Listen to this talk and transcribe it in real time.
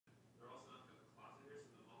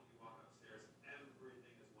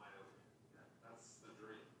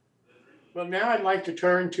Well, now I'd like to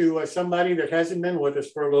turn to somebody that hasn't been with us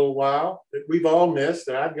for a little while, that we've all missed,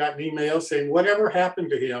 that I've gotten emails saying, whatever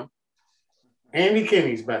happened to him? Andy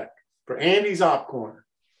Kinney's back for Andy's Op Corner.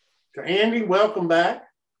 So Andy, welcome back,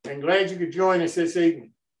 and glad you could join us this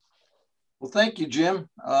evening. Well, thank you, Jim.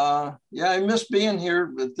 Yeah, I miss being here,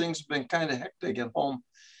 but things have been kind of hectic at home.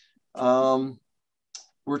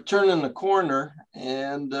 We're turning the corner,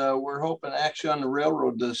 and we're hoping actually on the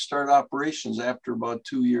railroad to start operations after about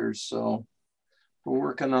 2 years. So we're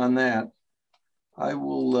working on that. I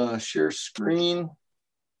will share screen.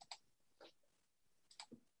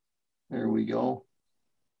 There we go.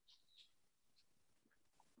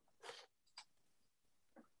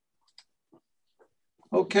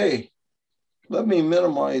 Okay, let me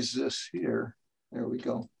minimize this here. There we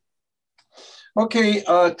go. Okay,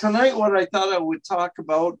 tonight what I thought I would talk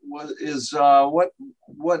about is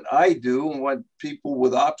what I do and what people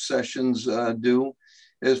with op sessions do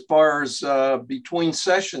as far as between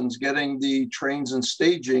sessions, getting the trains and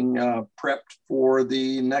staging prepped for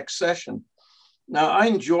the next session. Now, I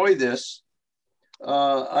enjoy this.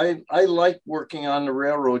 I like working on the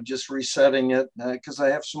railroad, just resetting it because I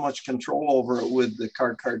have so much control over it with the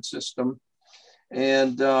card system.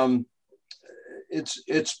 And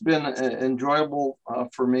it's been enjoyable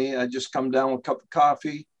for me. I just come down with a cup of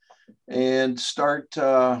coffee and start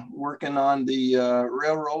working on the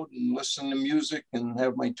railroad and listen to music and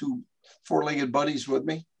have my two four-legged buddies with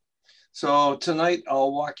me. So tonight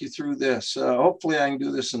I'll walk you through this. Hopefully I can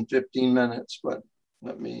do this in 15 minutes, but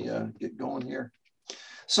let me get going here.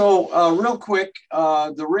 So real quick,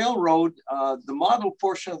 the railroad, the model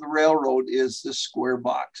portion of the railroad is this square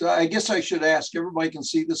box. I guess I should ask, everybody can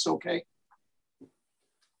see this okay?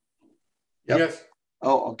 Yep. Yes.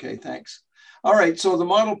 Oh, okay, thanks. All right, so the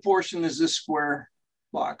model portion is this square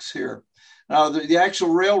box here. Now the actual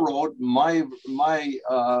railroad, my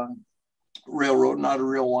railroad, not a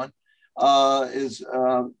real one,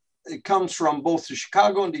 it comes from both the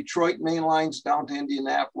Chicago and Detroit main lines down to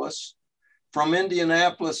Indianapolis. From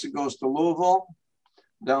Indianapolis, it goes to Louisville,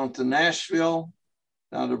 down to Nashville,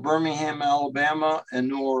 down to Birmingham, Alabama, and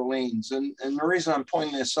New Orleans. And the reason I'm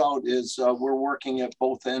pointing this out is we're working at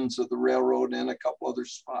both ends of the railroad and a couple other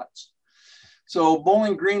spots. So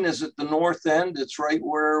Bowling Green is at the north end. It's right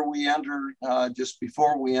where we enter, just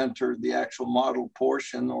before we enter the actual model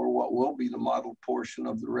portion, or what will be the model portion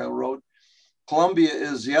of the railroad. Columbia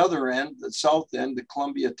is the other end, the south end, the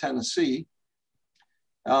Columbia, Tennessee.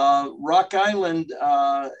 Rock Island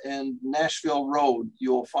and Nashville Road,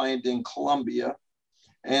 you'll find in Columbia.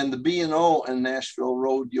 And the B&O and Nashville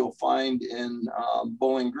Road, you'll find in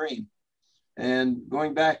Bowling Green. And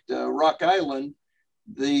going back to Rock Island,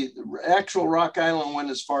 the actual Rock Island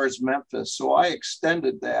went as far as Memphis. So I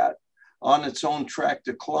extended that on its own track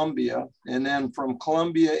to Columbia. And then from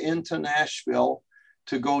Columbia into Nashville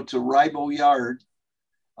to go to Ribo Yard,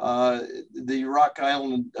 the Rock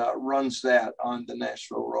Island runs that on the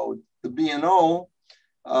Nashville Road. The B&O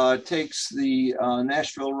takes the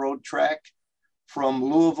Nashville Road track from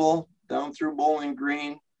Louisville down through Bowling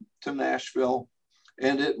Green to Nashville,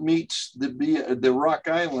 and it meets the Rock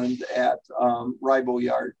Island at Ribo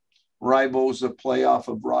Yard. Ribo is a play off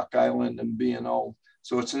of Rock Island and B&O,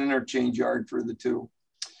 so it's an interchange yard for the two.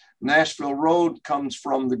 Nashville Road comes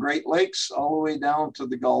from the Great Lakes all the way down to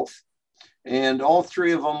the Gulf, and all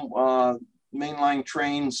three of them mainline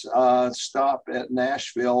trains stop at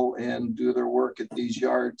Nashville and do their work at these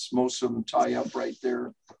yards. Most of them tie up right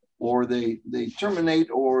there, or they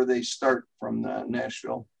terminate, or they start from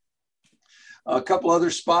Nashville. A couple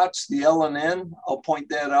other spots, the L&N, I'll point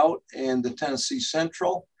that out, and the Tennessee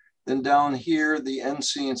Central. Then down here, the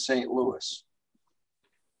NC in St. Louis.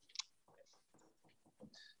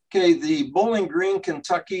 Okay, the Bowling Green,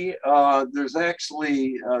 Kentucky, there's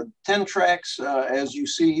actually 10 tracks, as you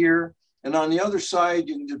see here. And on the other side,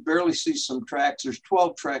 you can just barely see some tracks. There's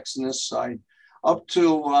 12 tracks on this side. Up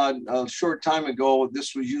to a short time ago,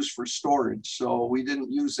 this was used for storage, so we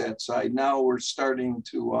didn't use that side. Now we're starting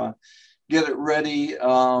to get it ready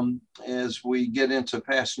as we get into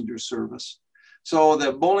passenger service. So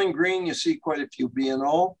the Bowling Green, you see quite a few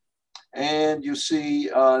B&O, and you see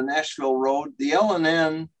Nashville Road. The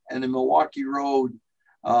L&N and the Milwaukee Road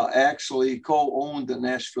actually co-owned the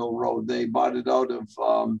Nashville Road. They bought it out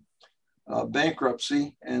of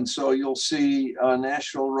bankruptcy. And so you'll see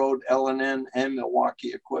Nashville Road, L&N, and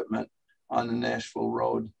Milwaukee equipment on the Nashville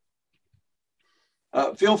Road.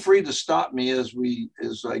 Feel free to stop me as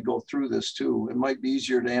I go through this too. It might be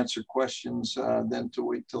easier to answer questions than to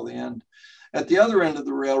wait till the end. At the other end of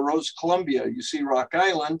the railroads, Columbia, you see Rock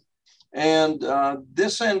Island. And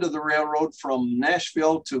this end of the railroad from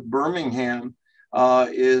Nashville to Birmingham,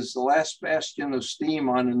 is the last bastion of steam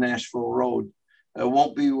on the Nashville Road. It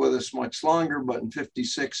won't be with us much longer, but in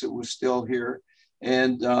 '56, it was still here.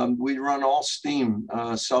 And we run all steam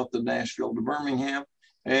south of Nashville to Birmingham.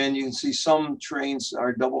 And you can see some trains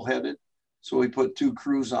are double-headed. So we put 2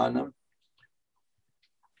 crews on them.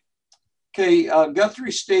 Okay,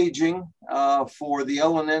 Guthrie staging for the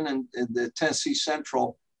L&N and the Tennessee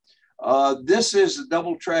Central. This is a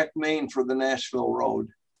double track main for the Nashville Road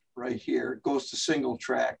right here. It goes to single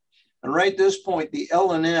track. And right at this point, the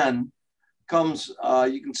L&N comes,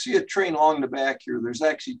 you can see a train along the back here. There's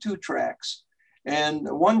actually 2 tracks. And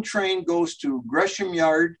one train goes to Gresham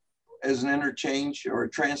Yard as an interchange or a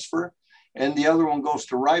transfer. And the other one goes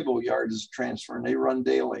to Ribo Yard as a transfer, and they run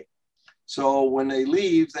daily. So when they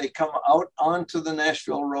leave, they come out onto the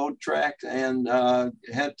Nashville Road track and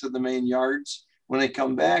head to the main yards. When they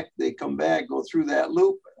come back, go through that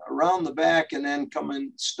loop, around the back, and then come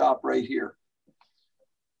and stop right here.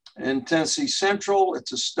 In Tennessee Central,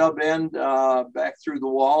 it's a stub end back through the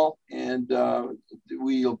wall, and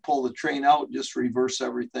we'll pull the train out, just reverse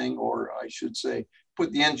everything, or I should say,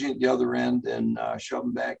 put the engine at the other end and shove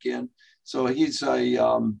them back in. So he's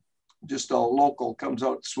just a local, comes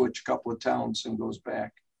out to switch a couple of towns and goes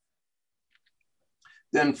back.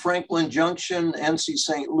 Then Franklin Junction, NC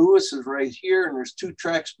St. Louis is right here, and there's 2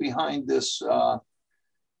 tracks behind this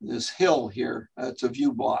this hill here. It's a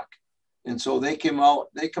view block. And so they come out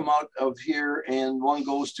of here, and one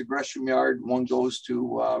goes to Gresham Yard, one goes to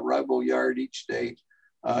Ribo Yard each day,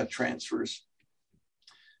 transfers.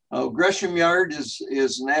 Gresham Yard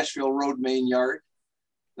is Nashville Road main yard.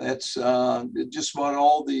 That's just about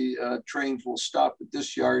all the trains will stop at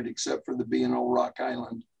this yard except for the B&O Rock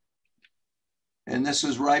Island. And this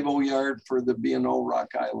is Ribo Yard for the B&O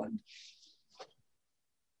Rock Island.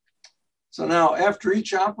 So now after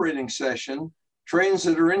each operating session, trains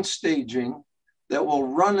that are in staging that will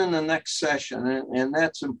run in the next session, and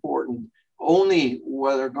that's important, only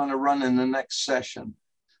whether they're going to run in the next session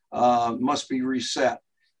must be reset.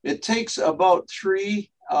 It takes about 3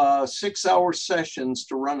 6-hour sessions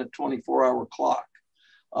to run a 24-hour clock,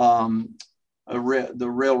 the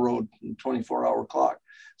railroad 24-hour clock.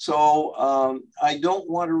 So I don't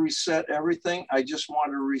want to reset everything. I just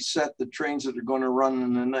want to reset the trains that are going to run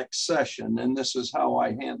in the next session. And this is how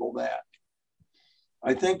I handle that.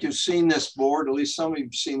 I think you've seen this board, at least some of you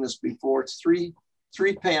have seen this before. It's three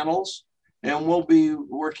panels, and we'll be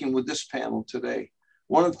working with this panel today.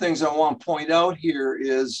 One of the things I want to point out here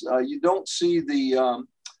is you don't see the,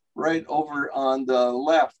 right over on the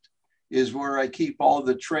left is where I keep all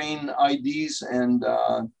the train IDs and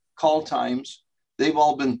call times. They've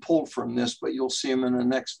all been pulled from this, but you'll see them in the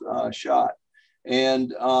next shot.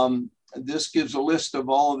 And this gives a list of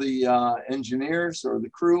all the engineers or the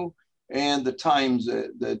crew and the times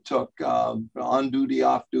that took on duty,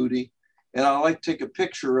 off duty. And I like to take a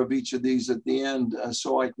picture of each of these at the end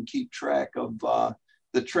so I can keep track of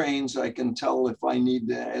the trains. I can tell if I need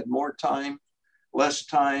to add more time, less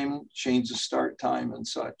time, change the start time and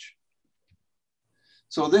such.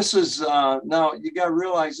 So this is, now you got to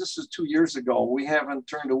realize this is 2 years ago. We haven't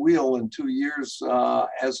turned a wheel in 2 years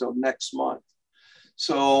as of next month.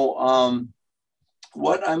 So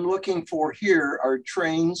what I'm looking for here are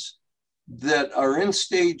trains that are in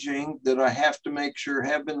staging that I have to make sure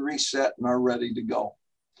have been reset and are ready to go.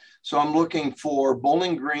 So I'm looking for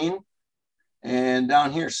Bowling Green, and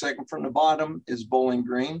down here, second from the bottom is Bowling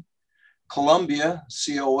Green. Columbia,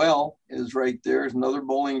 COL, is right there, is another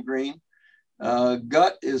Bowling Green.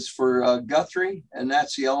 Gut is for Guthrie, and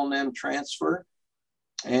that's the L&N transfer.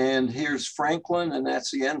 And here's Franklin, and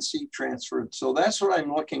that's the NC transfer. So that's what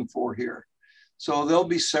I'm looking for here. So there'll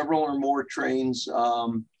be several or more trains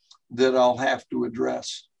that I'll have to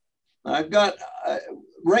address. I've got,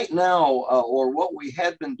 right now, or what we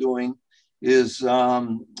had been doing is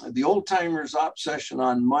the old timers op session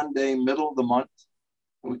on Monday, middle of the month.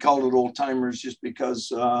 We called it old timers just because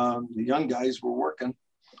the young guys were working.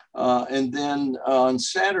 And then on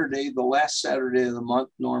Saturday, the last Saturday of the month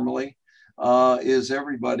normally, is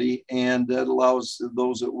everybody, and that allows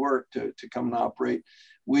those at work to come and operate.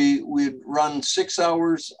 We'd run 6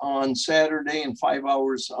 hours on Saturday and 5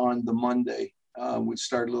 hours on the Monday. We'd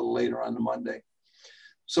start a little later on the Monday.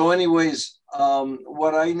 So anyways,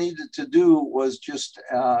 what I needed to do was just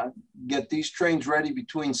get these trains ready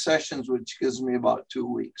between sessions, which gives me about 2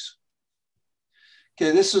 weeks.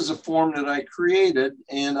 Okay, this is a form that I created,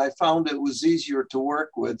 and I found it was easier to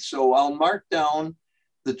work with. So I'll mark down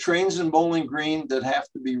the trains in Bowling Green that have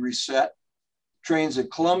to be reset, trains at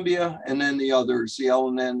Columbia, and then the others, the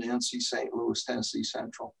L&N, NC St. Louis, Tennessee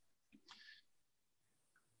Central.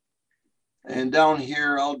 And down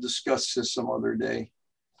here, I'll discuss this some other day.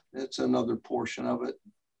 It's another portion of it.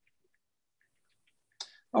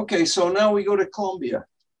 Okay, so now we go to Columbia.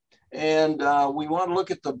 And we want to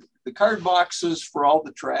look at the card boxes for all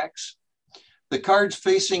the tracks. The cards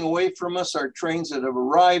facing away from us are trains that have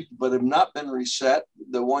arrived but have not been reset.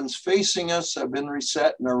 The ones facing us have been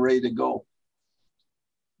reset and are ready to go.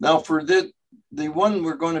 Now for the one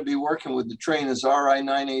we're going to be working with, the train is RI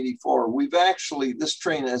 984. This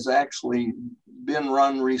train has actually been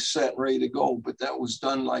run, reset, ready to go, but that was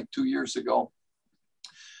done like 2 years ago.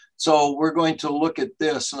 So we're going to look at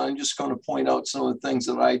this, and I'm just going to point out some of the things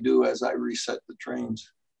that I do as I reset the trains.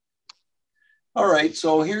 All right,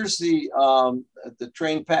 so here's the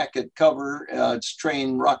train packet cover. It's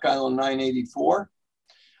train Rock Island 984,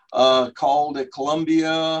 called at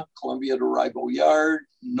Columbia to Rival Yard,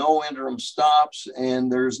 no interim stops,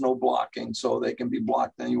 and there's no blocking. So they can be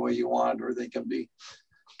blocked any way you want, or they can be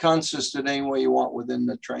consistent any way you want within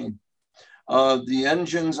the train. The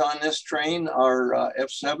engines on this train are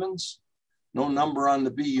F7s, no number on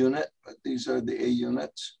the B unit, but these are the A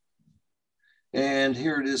units. And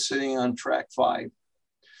here it is sitting on track 5.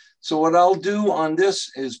 So what I'll do on this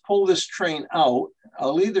is pull this train out.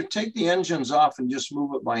 I'll either take the engines off and just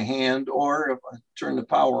move it by hand, or if I turn the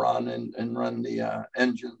power on and run the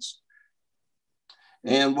engines.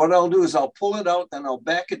 And what I'll do is I'll pull it out, then I'll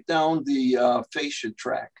back it down the fascia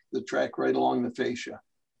track, the track right along the fascia.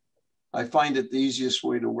 I find it the easiest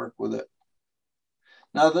way to work with it.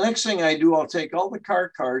 Now, the next thing I do, I'll take all the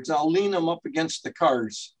car cards, I'll lean them up against the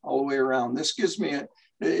cars all the way around. This gives me,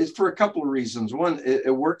 it's for a couple of reasons. One,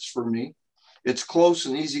 it works for me. It's close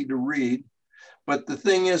and easy to read. But the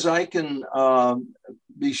thing is, I can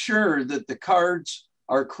be sure that the cards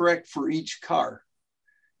are correct for each car,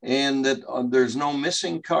 and that there's no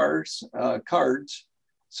missing cards.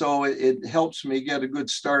 So it helps me get a good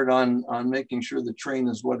start on making sure the train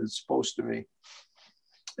is what it's supposed to be.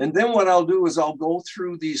 And then what I'll do is I'll go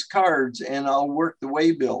through these cards and I'll work the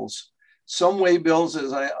waybills. Some waybills,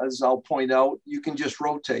 as I'll point out, you can just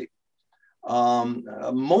rotate.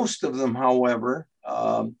 Most of them, however,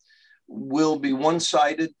 will be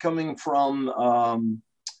one-sided, coming from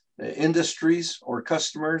industries or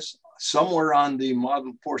customers somewhere on the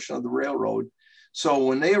model portion of the railroad. So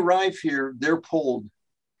when they arrive here, they're pulled.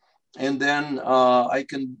 And then I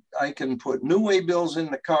can put new waybills in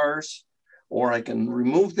the cars, or I can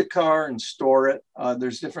remove the car and store it.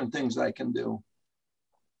 There's different things I can do.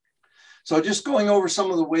 So just going over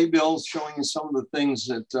some of the waybills, showing you some of the things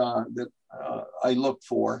that I look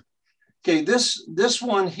for. Okay, this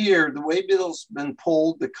one here, the waybill's been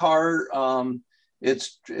pulled. The car,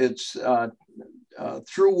 it's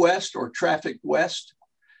through west or traffic west,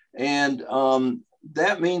 and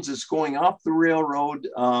that means it's going off the railroad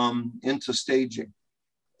into staging,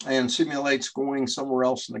 and simulates going somewhere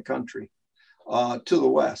else in the country to the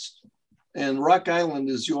west. And Rock Island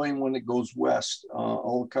is the only one that goes west.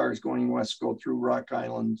 All the cars going west go through Rock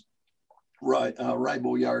Island,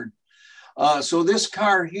 Rival Yard. So this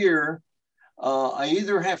car here, I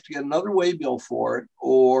either have to get another waybill for it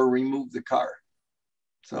or remove the car.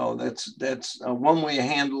 So that's one way of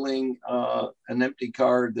handling an empty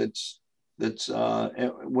car that's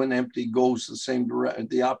when empty goes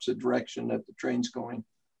the opposite direction that the train's going.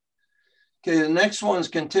 Okay, the next one is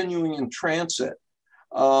continuing in transit.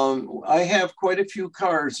 I have quite a few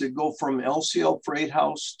cars that go from LCL Freight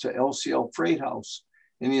House to LCL Freight House,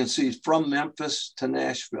 and you can see from Memphis to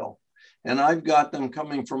Nashville. And I've got them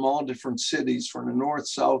coming from all different cities, from the north,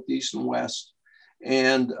 south, east, and west.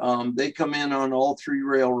 And they come in on all 3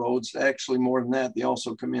 railroads. Actually, more than that, they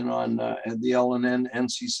also come in on the L&N,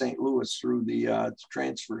 NC St. Louis through the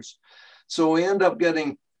transfers. So we end up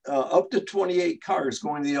getting up to 28 cars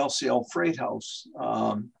going to the LCL Freight House.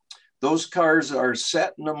 Those cars are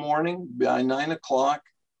set in the morning by 9 o'clock.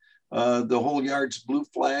 The whole yard's blue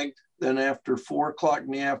flagged. Then after 4 o'clock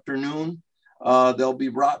in the afternoon, they'll be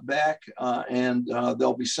brought back and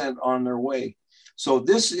they'll be sent on their way. So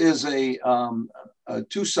this is a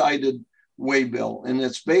 2-sided waybill, and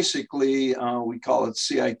it's basically, we call it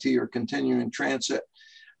CIT, or continuing transit.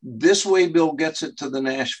 This waybill gets it to the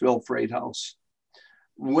Nashville Freight House.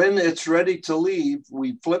 When it's ready to leave,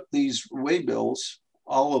 we flip these waybills,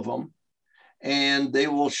 all of them, and they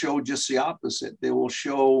will show just the opposite. They will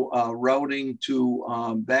show routing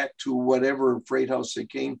to back to whatever freight house they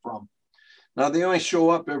came from. Now they only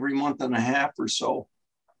show up every month and a half or so.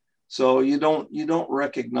 So you don't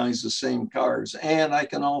recognize the same cars. And I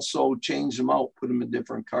can also change them out, put them in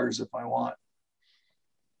different cars if I want.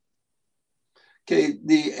 Okay,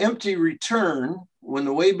 the empty return, when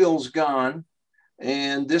the waybill's gone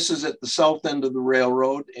And this is at the south end of the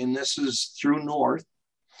railroad, and this is through north.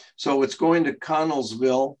 So it's going to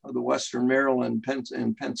Connellsville, the Western Maryland,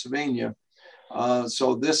 in Pennsylvania.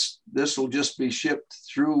 So this will just be shipped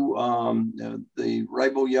through the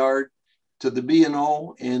Ribo yard to the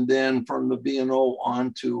B&O, and then from the B&O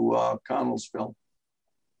on to Connellsville.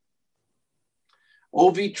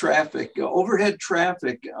 OV traffic, overhead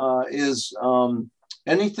traffic is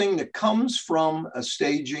anything that comes from a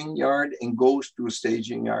staging yard and goes to a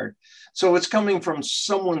staging yard. So it's coming from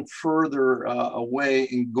someone further away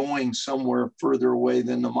and going somewhere further away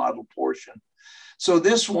than the model portion. So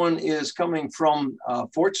this one is coming from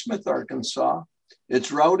Fort Smith, Arkansas.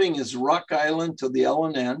 Its routing is Rock Island to the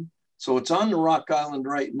L&N. So it's on the Rock Island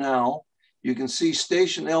right now. You can see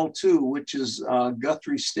station L2, which is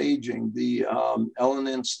Guthrie staging, the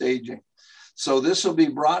L&N staging. So this will be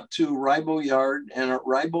brought to Ribo Yard, and at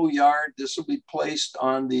Ribo Yard, this will be placed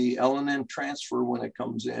on the L&N transfer when it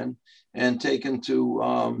comes in and taken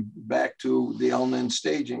to back to the L&N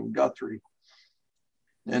staging, Guthrie.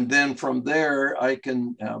 And then from there, I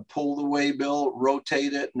can pull the waybill,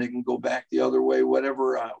 rotate it, and it can go back the other way,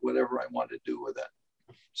 whatever I want to do with it.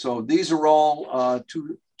 So these are all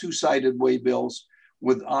two-sided waybills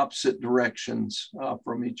with opposite directions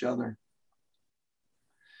from each other.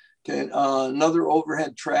 Okay, another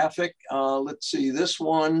overhead traffic. Let's see, this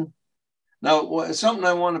one. Now, something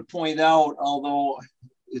I want to point out, although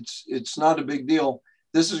it's not a big deal,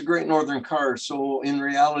 this is a Great Northern car. So in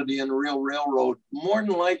reality, in a real railroad, more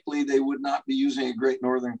than likely, they would not be using a Great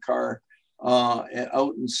Northern car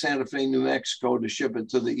out in Santa Fe, New Mexico to ship it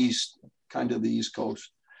to the east, kind of the East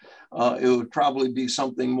Coast. It would probably be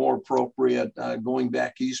something more appropriate going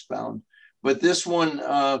back eastbound. But this one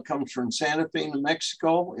comes from Santa Fe, New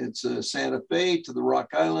Mexico. It's Santa Fe to the Rock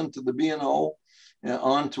Island to the B&O and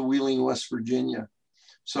on to Wheeling, West Virginia.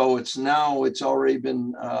 So it's already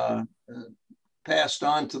been passed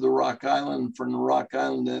on to the Rock Island. From the Rock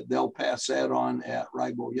Island, they'll pass that on at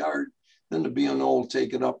Ribo Yard. Then the B&O will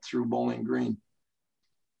take it up through Bowling Green.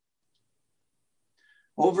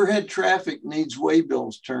 Overhead traffic needs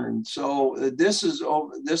waybills turned. So this is a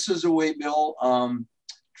waybill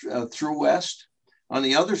through west. On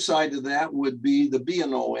the other side of that would be the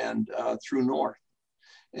B&O end through north.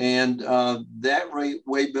 And that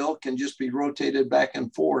waybill can just be rotated back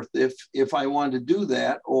and forth if I want to do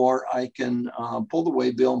that, or I can pull the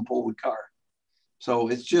waybill and pull the car. So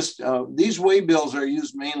it's just, these waybills are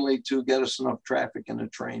used mainly to get us enough traffic in a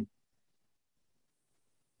train.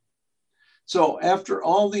 So after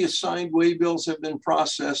all the assigned waybills have been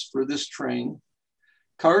processed for this train,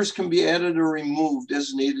 cars can be added or removed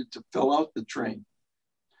as needed to fill out the train.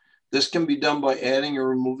 This can be done by adding or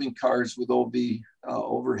removing cars with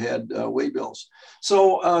overhead waybills.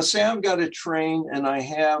 So say I've got a train and I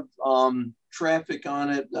have traffic on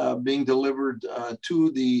it being delivered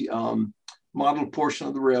to the model portion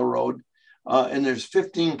of the railroad, and there's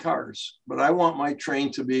 15 cars, but I want my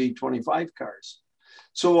train to be 25 cars.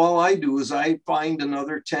 So all I do is I find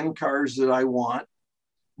another 10 cars that I want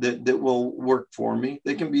that will work for me.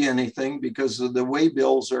 They can be anything because the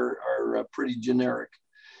waybills are pretty generic.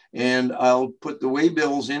 And I'll put the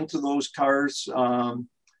waybills into those cars,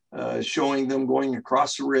 showing them going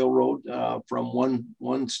across the railroad from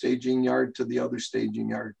one staging yard to the other staging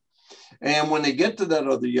yard. And when they get to that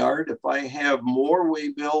other yard, if I have more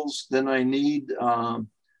waybills than I need,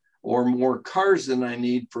 or more cars than I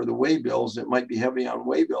need for the waybills, it might be heavy on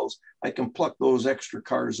waybills, I can pluck those extra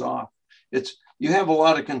cars off. You have a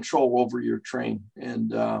lot of control over your train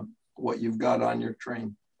and what you've got on your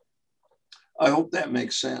train. I hope that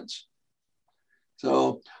makes sense.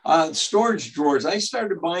 So storage drawers, I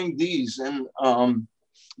started buying these and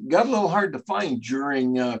got a little hard to find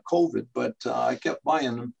during COVID, but I kept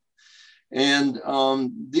buying them. And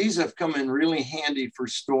these have come in really handy for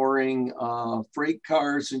storing freight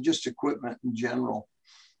cars and just equipment in general.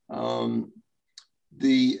 I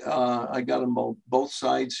got them both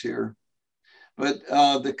sides here. But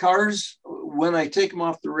the cars, when I take them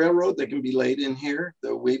off the railroad, they can be laid in here. The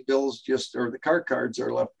waybills or the car cards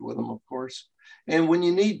are left with them, of course. And when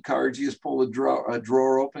you need cards, you just pull a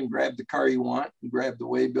drawer open, grab the car you want, and grab the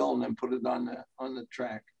waybill, and then put it on the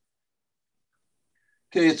track.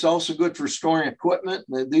 Okay, it's also good for storing equipment.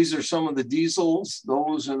 These are some of the diesels.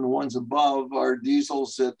 Those and the ones above are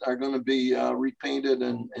diesels that are going to be repainted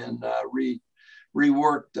and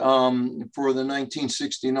reworked for the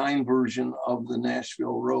 1969 version of the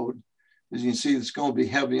Nashville Road. As you can see, it's going to be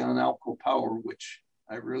heavy on alco power, which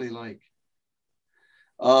I really like.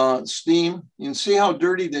 Steam, you can see how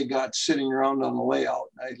dirty they got sitting around on the layout.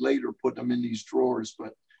 I later put them in these drawers,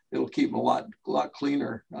 but it'll keep them a lot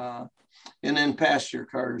cleaner. And then passenger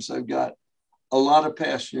cars. I've got a lot of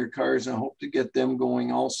passenger cars and I hope to get them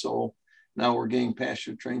going also. Now we're getting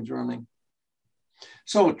passenger trains running.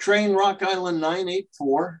 So train Rock Island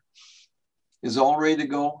 984 is all ready to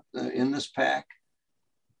go in this pack.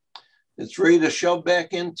 It's ready to shove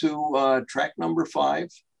back into track number 5.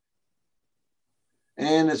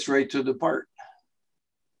 And it's ready to depart.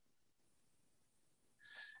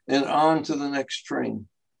 And on to the next train.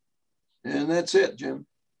 And that's it, Jim.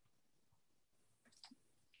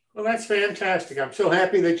 Well, that's fantastic. I'm so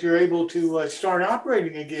happy that you're able to start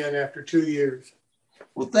operating again after 2 years.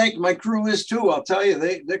 Well, thank you. My crew is too. I'll tell you,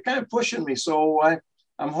 they're kind of pushing me. So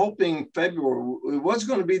I'm hoping February. It was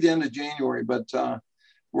going to be the end of January, but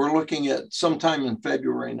we're looking at sometime in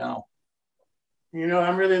February now. You know,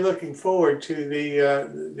 I'm really looking forward to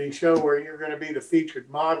the show where you're going to be the featured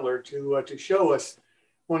modeler to show us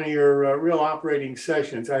one of your real operating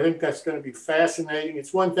sessions. I think that's going to be fascinating.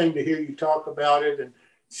 It's one thing to hear you talk about it and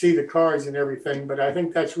see the cars and everything, but I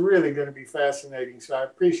think that's really going to be fascinating. So I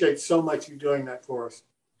appreciate so much you doing that for us.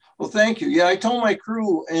 Well, thank you. Yeah, I told my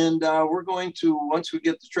crew, and we're going to, once we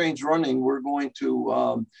get the trains running, we're going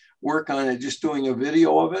to work on it, just doing a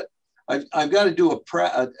video of it. I've got to do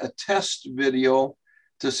a test video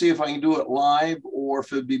to see if I can do it live or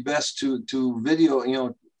if it'd be best to video, you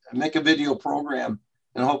know, make a video program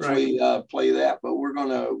and hopefully play that, but we're going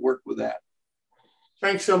to work with that.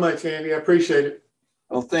 Thanks so much, Andy. I appreciate it.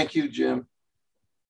 Oh, thank you, Jim.